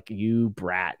 And it's like, you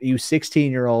brat, you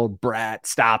 16-year-old brat,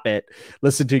 stop it.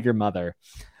 Listen to your mother.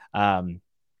 Um,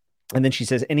 and then she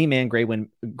says, any man Grey Wind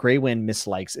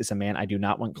mislikes is a man I do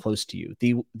not want close to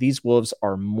you. These wolves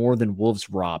are more than wolves,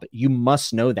 Rob. You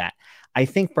must know that. I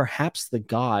think perhaps the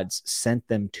gods sent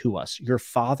them to us, your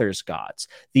father's gods,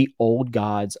 the old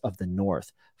gods of the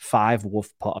north. 5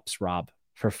 wolf pups, Rob,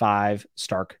 for 5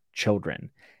 Stark children.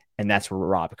 And that's where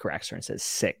Rob corrects her and says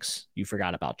 6. You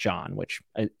forgot about John, which,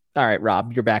 all right,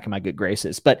 Rob, you're back in my good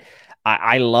graces. But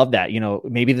I love that.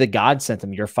 Maybe the gods sent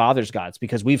them, your father's gods,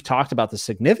 because we've talked about the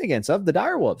significance of the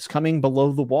direwolves coming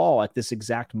below the wall at this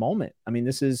exact moment. I mean,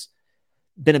 this has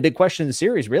been a big question in the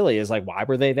series, really, is like, why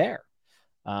were they there?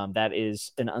 That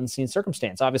is an unseen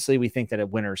circumstance. Obviously, we think that a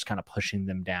winner's kind of pushing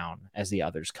them down as the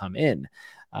others come in.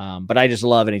 But I just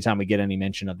love anytime we get any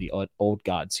mention of the old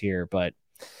gods here. But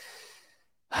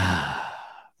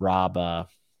Rob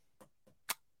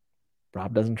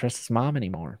doesn't trust his mom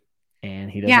anymore, and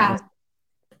he doesn't Yeah. listen.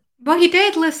 Well, he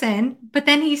did listen, but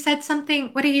then he said something.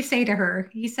 What did he say to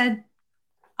her? He said,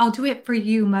 I'll do it for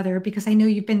you, mother, because I know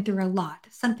you've been through a lot.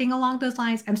 Something along those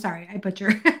lines. I'm sorry, I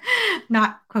butcher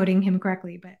not quoting him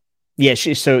correctly, but Yeah,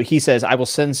 so he says, I will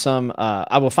find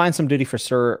some duty for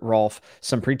Sir Rolf,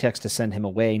 some pretext to send him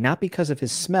away, not because of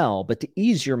his smell, but to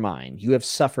ease your mind. You have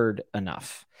suffered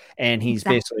enough. And he's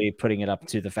exactly. basically putting it up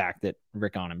to the fact that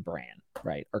Rickon and Bran,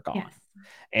 right, are gone. Yes.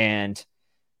 And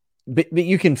but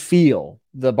you can feel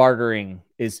the bartering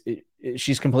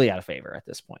she's completely out of favor at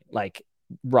this point. Like,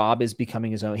 Rob is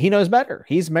becoming his own. He knows better.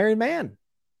 He's a married man.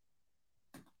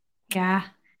 Yeah.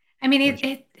 I mean,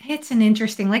 it's an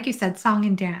interesting, like you said, song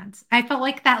and dance. I felt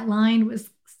like that line was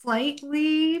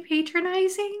slightly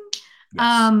patronizing.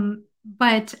 Yes.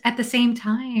 But at the same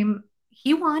time,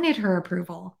 he wanted her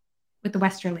approval with the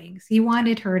Westerlings. He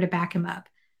wanted her to back him up.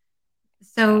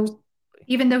 So Absolutely.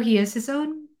 even though he is his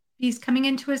own, he's coming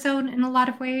into his own in a lot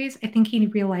of ways. I think he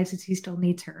realizes he still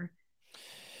needs her.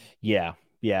 Yeah,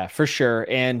 for sure.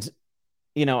 And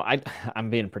I'm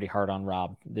being pretty hard on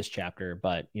Rob this chapter,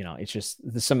 but it's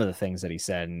just some of the things that he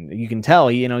said, and you can tell,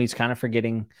 he's kind of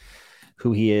forgetting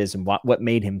who he is and what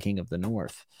made him king of the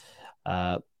North.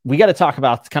 We got to talk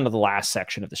about kind of the last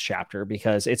section of this chapter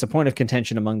because it's a point of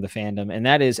contention among the fandom, and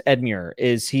that is Edmure.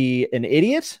 Is he an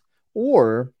idiot,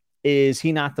 or is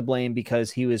he not to blame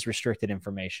because he was restricted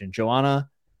information? Joanna,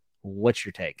 what's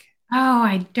your take? Oh,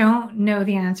 I don't know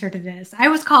the answer to this. I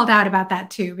was called out about that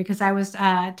too because I was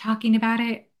talking about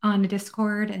it on a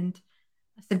Discord, and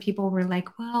some people were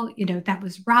like, well, that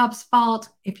was Rob's fault.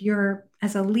 If you're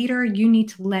as a leader, you need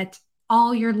to let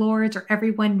all your lords or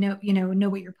everyone know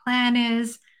what your plan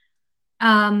is.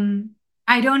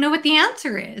 I don't know what the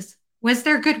answer is. Was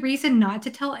there good reason not to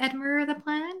tell Edmure the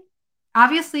plan?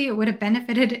 Obviously, it would have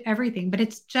benefited everything, but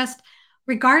it's just,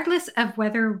 regardless of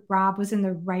whether Rob was in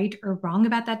the right or wrong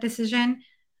about that decision,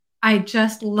 I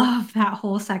just love that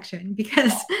whole section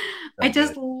because I So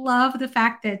just good. love the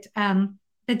fact that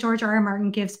George R. R.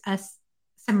 Martin gives us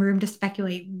some room to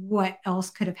speculate what else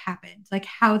could have happened, like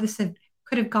how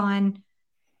could have gone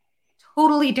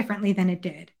totally differently than it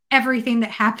did. Everything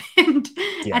that happened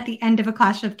Yeah. at the end of A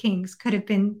Clash of Kings could have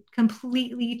been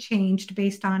completely changed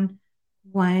based on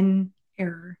one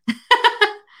error. It's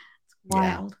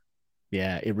Yeah. wild.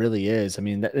 Yeah, it really is. I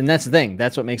mean, and that's the thing.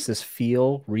 That's what makes this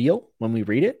feel real when we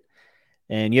read it.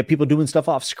 And you have people doing stuff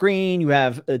off screen. You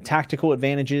have tactical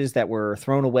advantages that were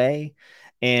thrown away.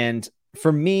 And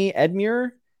for me,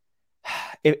 Edmure,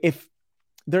 if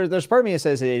there's part of me that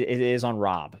says it is on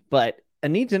Rob, but a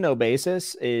need to know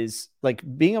basis is like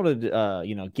being able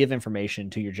to give information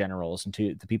to your generals and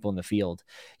to the people in the field.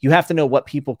 You have to know what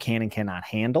people can and cannot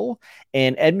handle.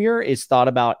 And Edmure is thought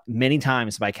about many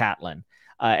times by Catelyn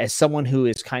as someone who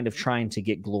is kind of trying to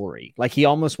get glory. Like, he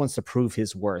almost wants to prove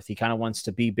his worth. He kind of wants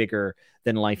to be bigger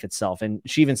than life itself. And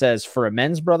she even says, for a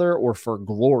men's brother or for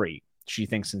glory, she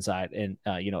thinks inside in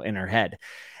her head.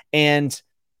 And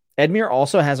Edmure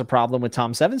also has a problem with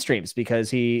Tom Seven Streams because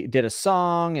he did a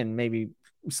song and maybe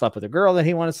slept with a girl that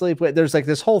he wanted to sleep with. There's like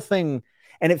this whole thing,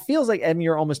 and it feels like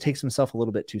Edmure almost takes himself a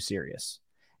little bit too serious.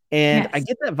 And I Yes.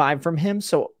 get that vibe from him.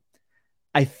 So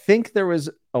I think there was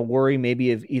a worry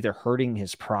maybe of either hurting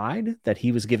his pride that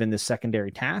he was given this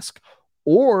secondary task,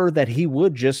 or that he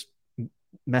would just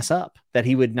mess up, that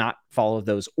he would not follow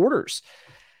those orders.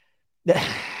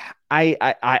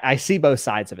 I see both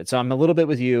sides of it. So I'm a little bit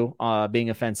with you, being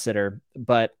a fence sitter,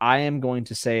 but I am going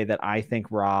to say that I think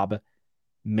Rob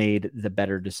made the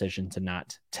better decision to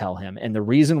not tell him. And the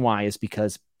reason why is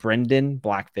because Brendan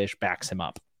Blackfish backs him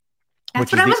up.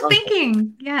 That's which what is I the was uncle. thinking.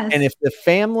 And Yes. if the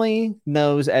family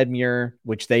knows Edmure,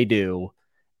 which they do,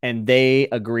 and they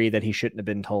agree that he shouldn't have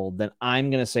been told, then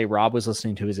I'm going to say Rob was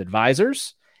listening to his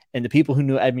advisors and the people who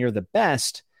knew Edmure the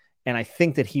best. And I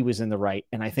think that he was in the right.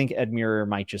 And I think Edmure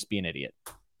might just be an idiot.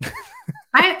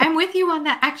 I'm with you on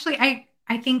that. Actually,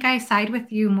 I think I side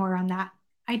with you more on that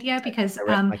idea because I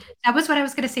rest my case. that was what I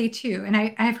was going to say too. And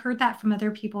I've heard that from other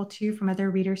people too, from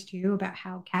other readers too, about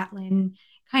how Catelyn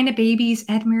kind of babies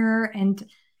Edmure and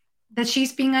that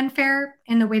she's being unfair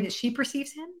in the way that she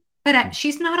perceives him. But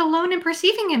she's not alone in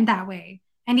perceiving him that way.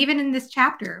 And even in this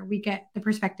chapter, we get the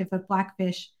perspective of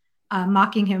Blackfish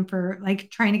mocking him for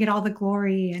like trying to get all the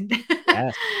glory and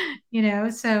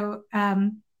Yes. so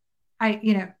I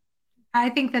I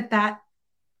think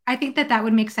that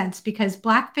would make sense because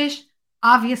Blackfish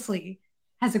obviously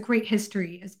has a great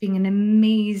history as being an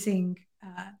amazing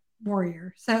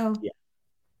warrior. So Yeah.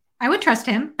 I would trust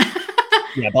him.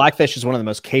 Yeah. Blackfish is one of the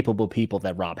most capable people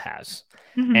that Rob has.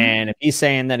 Mm-hmm. And if he's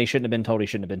saying that he shouldn't have been told, he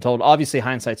shouldn't have been told. Obviously,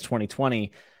 hindsight's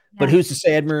 2020, but Yes. who's to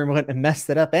say Edmure wouldn't have messed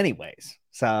it up anyways?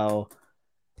 So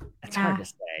it's hard Yeah. to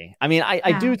say. I mean, I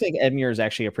Yeah. do think Edmure is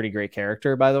actually a pretty great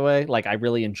character, by the way. Like, I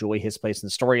really enjoy his place in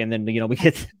the story. And then, we Yes.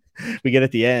 get we get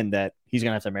at the end that he's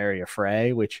gonna have to marry a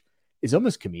Frey, which is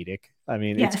almost comedic. I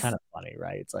mean, it's kind Yes. of funny,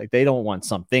 right? It's like they don't want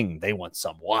something, they want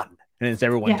someone. And as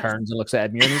everyone Yes. turns and looks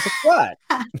at Edmure and he's like, what?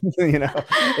 I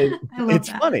love It's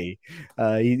that. funny.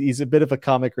 He's a bit of a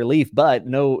comic relief, but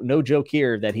no joke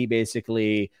here that he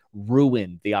basically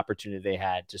ruined the opportunity they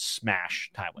had to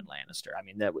smash Tywin Lannister. I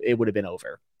mean, that it would have been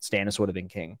over. Stannis would have been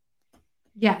king.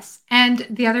 Yes. And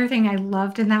the other thing I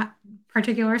loved in that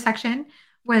particular section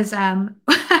was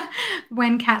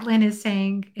when Catelyn is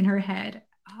saying in her head,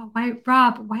 "Oh, why,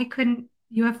 Rob, why couldn't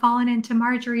you have fallen into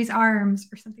Marjorie's arms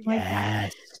or something like that?"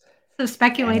 Yes. So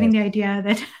speculating Yes. the idea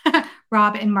that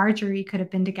Rob and Marjorie could have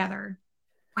been together.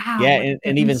 Wow, Yeah, what a and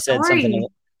different even said something. story.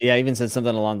 Yeah, even said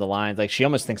something along the lines like she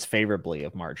almost thinks favorably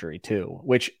of Marjorie too,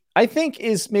 which I think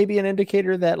is maybe an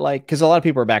indicator that like because a lot of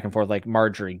people are back and forth like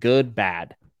Marjorie, good,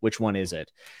 bad, which one is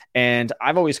it? And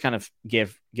I've always kind of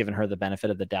given her the benefit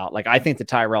of the doubt. Like I think the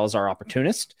Tyrells are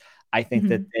opportunist. I think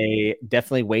that Mhm. they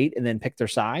definitely wait and then pick their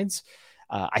sides.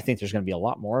 I think there's going to be a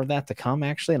lot more of that to come.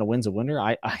 Actually, in a Winds of Winter,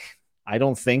 I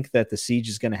don't think that the siege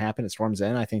is going to happen at Storm's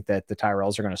End. I think that the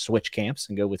Tyrells are going to switch camps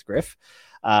and go with Griff.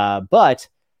 But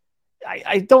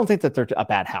I don't think that they're a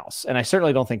bad house. And I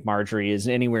certainly don't think Marjorie is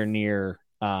anywhere near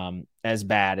as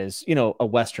bad as, a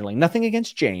Westerling. Nothing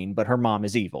against Jane, but her mom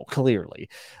is evil, clearly.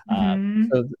 Mhm.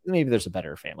 So maybe there's a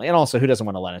better family. And also, who doesn't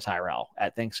want to let a Tyrell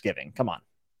at Thanksgiving? Come on.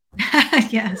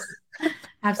 Yes.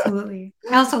 Absolutely.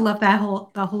 I also love the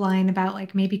whole line about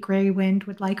like maybe Grey Wind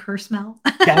would like her smell.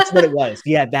 That's what it was.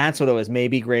 Yeah, that's what it was.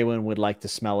 Maybe Graywin would like the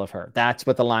smell of her. That's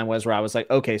what the line was where I was like,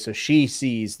 okay, so she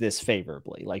sees this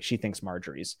favorably. Like she thinks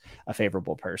Marjorie's a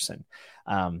favorable person.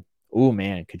 Oh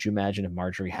man, could you imagine if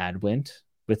Marjorie had went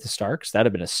with the Starks? That'd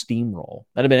have been a steamroll.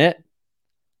 That'd have been it.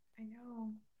 I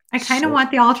know. I kind of So want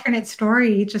the alternate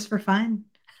story just for fun.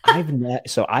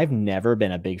 I've never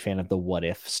been a big fan of the what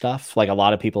if stuff. Like a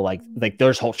lot of people like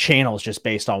there's whole channels just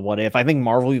based on what if. I think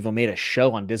Marvel even made a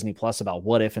show on Disney Plus about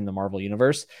what if in the Marvel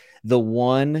universe. The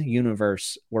one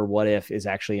universe where what if is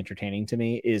actually entertaining to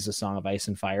me is A Song of Ice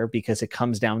and Fire because it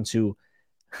comes down to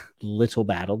little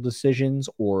battle decisions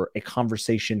or a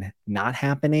conversation not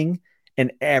happening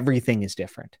and everything is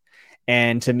different.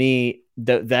 And to me,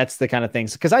 that's the kind of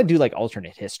things because I do like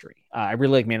alternate history. I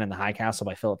really like Man in the High Castle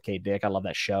by Philip K. Dick. I love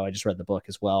that show. I just read the book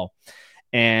as well,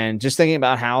 and just thinking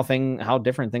about how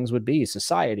different things would be,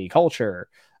 society, culture,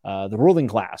 the ruling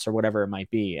class, or whatever it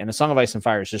might be. And A Song of Ice and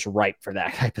Fire is just ripe for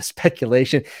that type of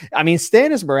speculation. I mean,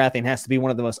 Stannis Baratheon has to be one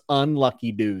of the most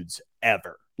unlucky dudes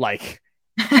ever, like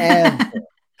ever.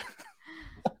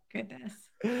 Goodness.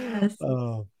 Yes.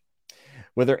 Oh.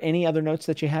 Were there any other notes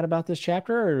that you had about this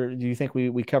chapter, or do you think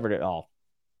we covered it all?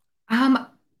 Um,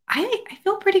 I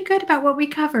feel pretty good about what we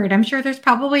covered. I'm sure there's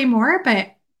probably more,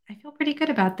 but I feel pretty good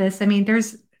about this. I mean,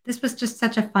 this was just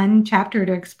such a fun chapter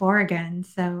to explore again.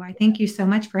 So I thank you so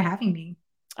much for having me.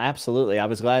 Absolutely. I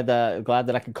was glad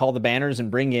that I could call the banners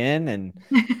and bring you in, and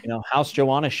House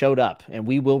Joanna showed up, and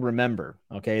we will remember.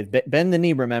 Okay, Ben the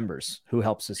Knee remembers who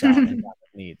helps us out and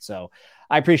need. So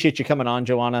I appreciate you coming on,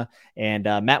 Joanna. And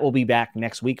Matt will be back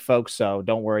next week, folks. So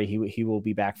don't worry, he will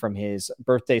be back from his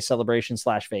birthday celebration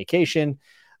 / vacation.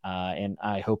 And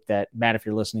I hope that Matt, if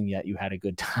you're listening yet, you had a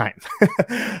good time.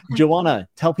 Joanna,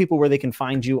 tell people where they can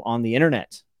find you on the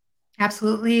internet.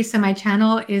 Absolutely. So my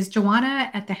channel is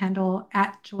Joanna at the handle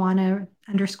at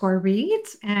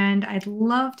Joanna_reads. And I'd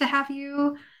love to have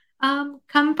you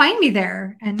come find me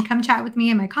there and come chat with me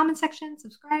in my comment section.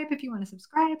 Subscribe if you want to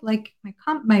subscribe. Like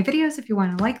my videos if you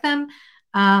want to like them.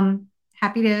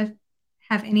 Happy to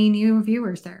have any new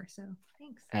viewers there. So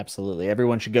thanks. Absolutely.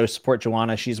 Everyone should go support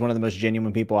Joanna. She's one of the most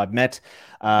genuine people I've met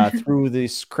through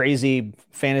this crazy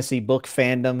fantasy book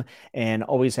fandom, and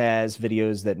always has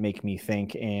videos that make me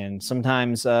think and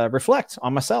sometimes reflect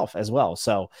on myself as well.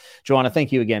 So, Joanna,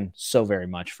 thank you again so very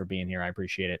much for being here. I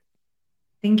appreciate it.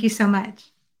 Thank you so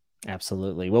much.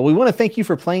 Absolutely. Well, we want to thank you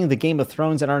for playing the Game of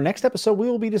Thrones. In our next episode, we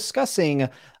will be discussing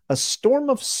A Storm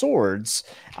of Swords.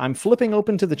 I'm flipping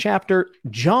open to the chapter.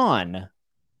 Jon,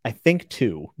 I think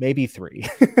 2, maybe 3.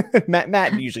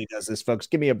 Matt usually does this, folks.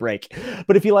 Give me a break.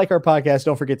 But if you like our podcast,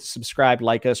 don't forget to subscribe,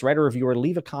 like us, write a review, or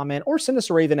leave a comment, or send us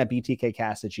a raven at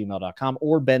btkcast@gmail.com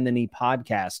or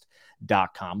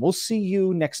bendthekneepodcast.com. We'll see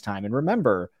you next time. And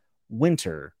remember,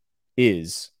 winter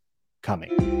is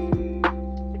coming.